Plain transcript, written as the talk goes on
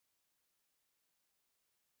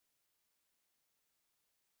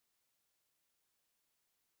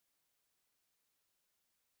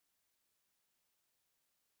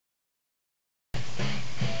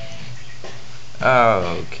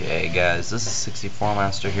Okay, guys, this is 64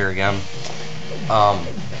 Master here again.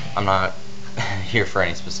 I'm not here for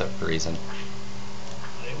any specific reason.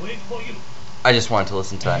 I just wanted to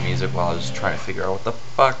listen to that music while I was trying to figure out what the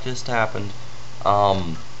fuck just happened.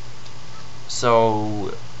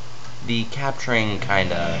 So the capturing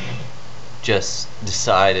kinda just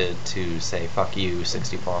decided to say fuck you,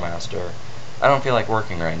 64 Master. I don't feel like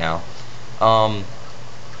working right now.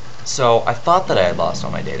 So I thought that I had lost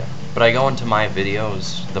all my data, but I go into my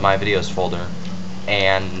videos, the My Videos folder,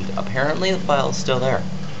 and apparently the file is still there.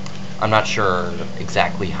 I'm not sure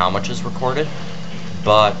exactly how much is recorded,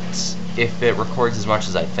 but if it records as much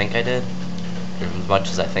as I think I did, as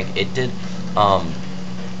much as I think it did,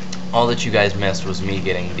 all that you guys missed was me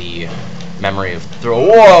getting the memory of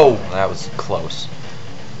whoa! That was close.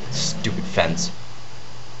 Stupid fence.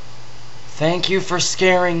 Thank you for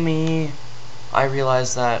scaring me. I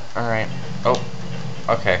realize that. Alright. Oh.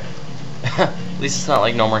 Okay. At least it's not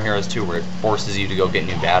like No More Heroes 2 where it forces you to go get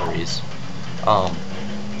new batteries.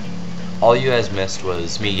 All you guys missed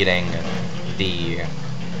was me getting the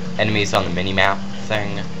enemies on the mini-map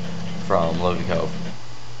thing from Logan Cove.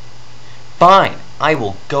 Fine! I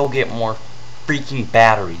will go get more freaking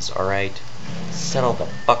batteries, alright? Settle the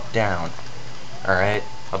fuck down. Alright?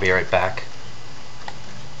 I'll be right back.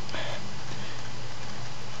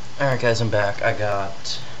 Alright guys, I'm back. I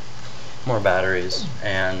got more batteries,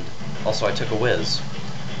 and also I took a whiz.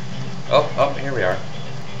 Oh, here we are.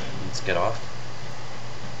 Let's get off.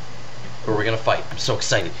 Who are we gonna fight? I'm so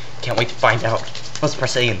excited. Can't wait to find out. Let's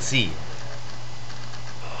press A and C.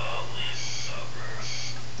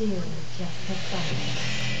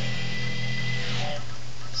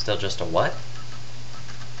 Still just a what?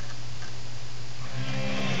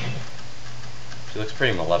 She looks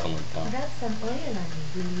pretty malevolent, though. That's some oil on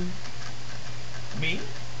you, will you? Me?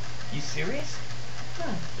 You serious?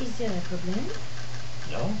 What? Is there a problem?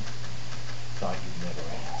 No. Thought you'd never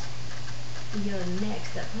ask. Your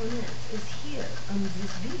next opponent is here on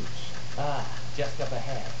this beach. Ah, just up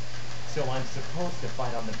ahead. So I'm supposed to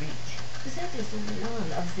fight on the beach. That is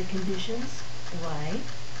one of the conditions. Why?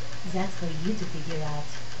 That's for you to figure out.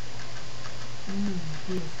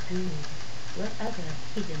 Feels good. What other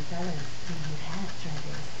hidden talents do you have,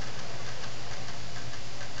 Travis?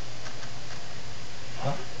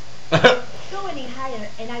 Huh? Go any higher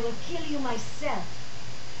and I will kill you myself.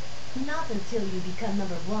 Not until you become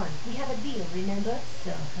number 1. We have a deal, remember?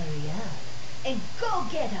 So hurry up. And go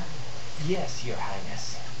get him! Yes, Your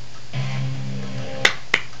Highness.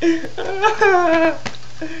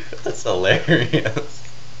 That's hilarious.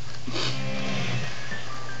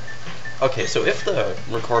 Okay, so if the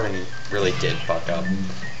recording really did fuck up,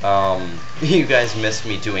 you guys missed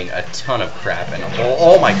me doing a ton of crap, and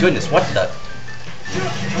oh my goodness, what the?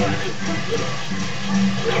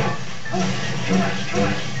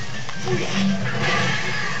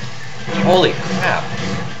 Holy crap.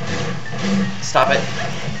 Stop it.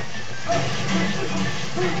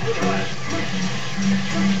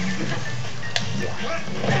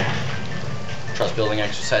 Trust building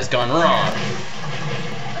exercise gone wrong.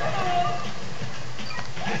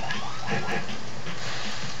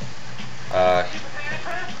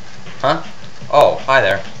 Huh? Oh, hi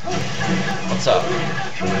there. What's up?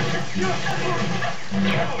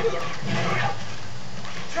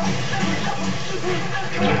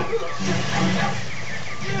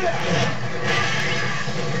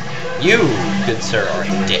 You, good sir, are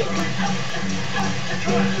a dick.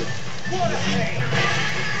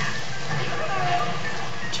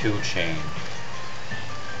 2 chain.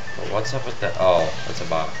 But what's up with that? Oh, that's a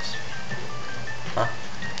box. Huh?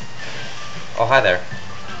 Oh, hi there.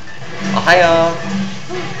 Oh, hiya!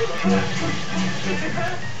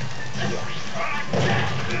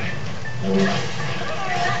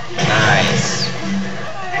 Nice.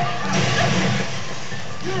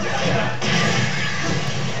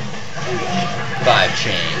 Five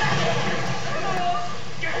chain.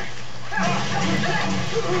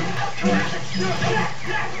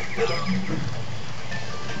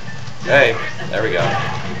 Hey, there we go.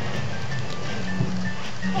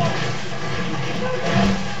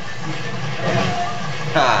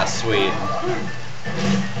 Ah, sweet.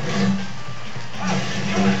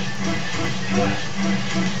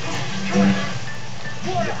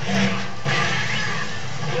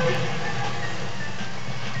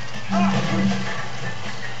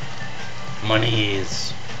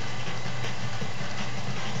 Monies.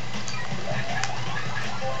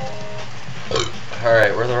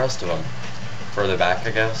 Alright, where are the rest of them? Further back,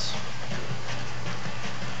 I guess?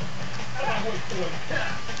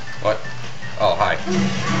 What? Oh, hi.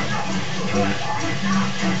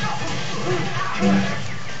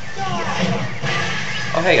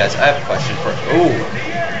 Oh, hey guys, I have a question for. Ooh,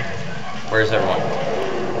 where's everyone?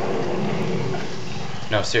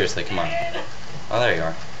 No, seriously, come on. Oh, there you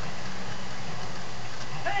are.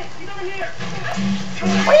 Hey, he's over here!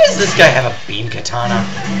 Why does this guy have a beam katana?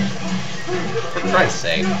 For Christ's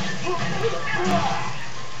sake.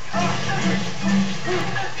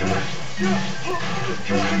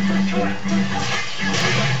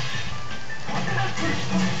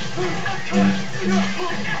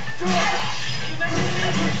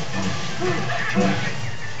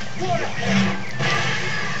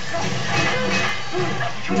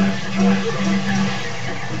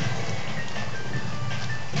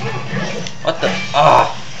 What the?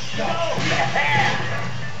 Ah!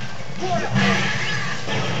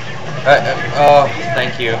 Oh,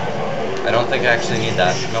 thank you. I don't think I actually need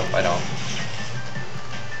that. Nope, I don't.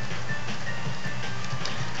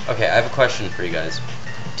 Okay, I have a question for you guys.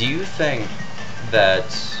 Do you think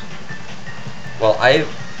that... Well,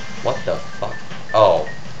 what the fuck? Oh.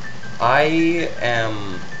 I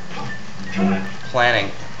am planning...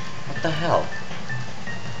 What the hell?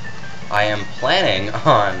 I am planning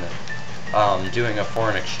on doing a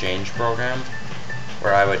foreign exchange program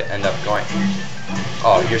where I would end up going...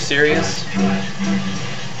 Oh, you're serious?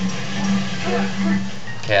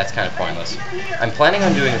 Okay, that's kind of pointless. I'm planning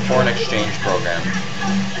on doing a foreign exchange program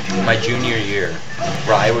my junior year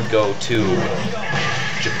where I would go to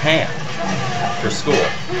Japan for school.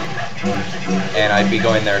 And I'd be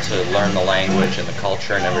going there to learn the language and the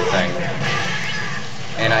culture and everything.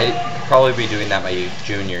 And I'd probably be doing that my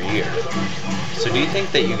junior year. So do you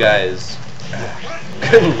think that you guys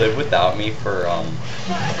could live without me for a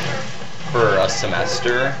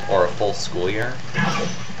semester or a full school year?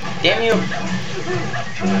 Damn you!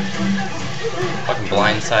 Fucking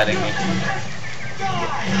blindsiding me.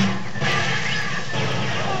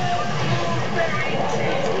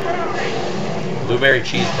 Blueberry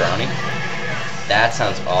cheese brownie? That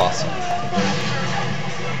sounds awesome.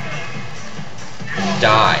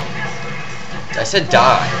 Die. I said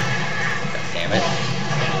die. God damn it.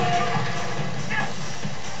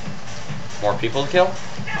 More people to kill?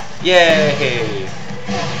 Yay!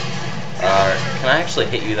 Can I actually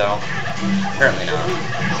hit you though? Apparently not.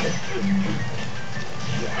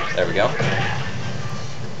 There we go.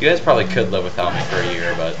 You guys probably could live without me for a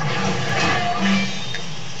year, but...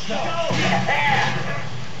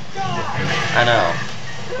 I know.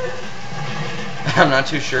 I'm not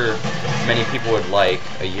too sure many people would like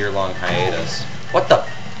a year-long hiatus. What the?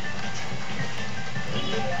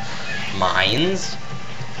 Mines?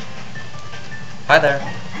 Hi there.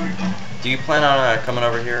 Do you plan on coming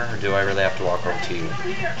over here, or do I really have to walk over to you?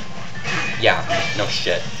 Yeah, no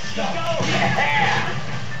shit.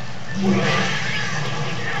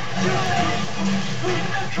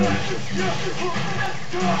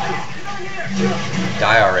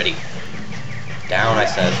 Die already. Down, I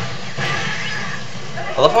said.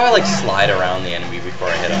 I love how I like slide around the enemy before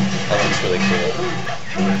I hit him. That looks really cool.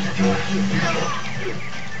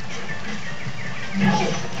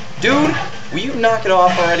 Dude, will you knock it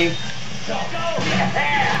off already?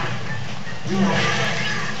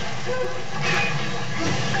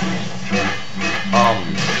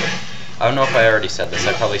 I don't know if I already said this.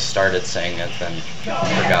 I probably started saying it, then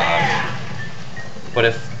forgot. But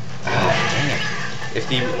if... dang it. If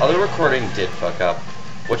the other recording did fuck up,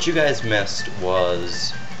 what you guys missed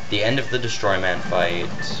was the end of the Destroy Man fight,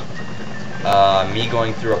 me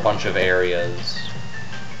going through a bunch of areas,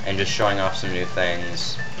 and just showing off some new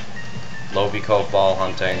things. Lobie Cove ball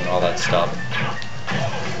hunting, all that stuff.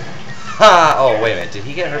 Ha! Oh, wait a minute. Did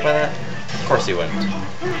he get hurt by that? Of course he wouldn't.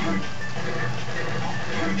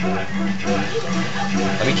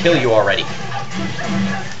 Let me kill you already.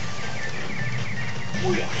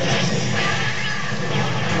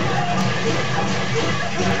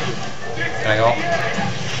 Can I go?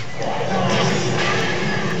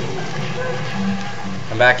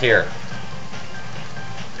 Come back here.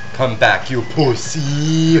 Come back, you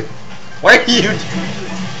pussy. Why are you...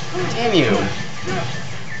 Damn you.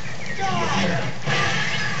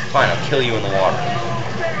 Fine, I'll kill you in the water.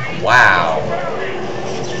 Wow.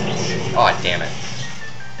 Aw, damn it.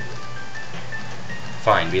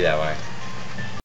 Fine, be that way.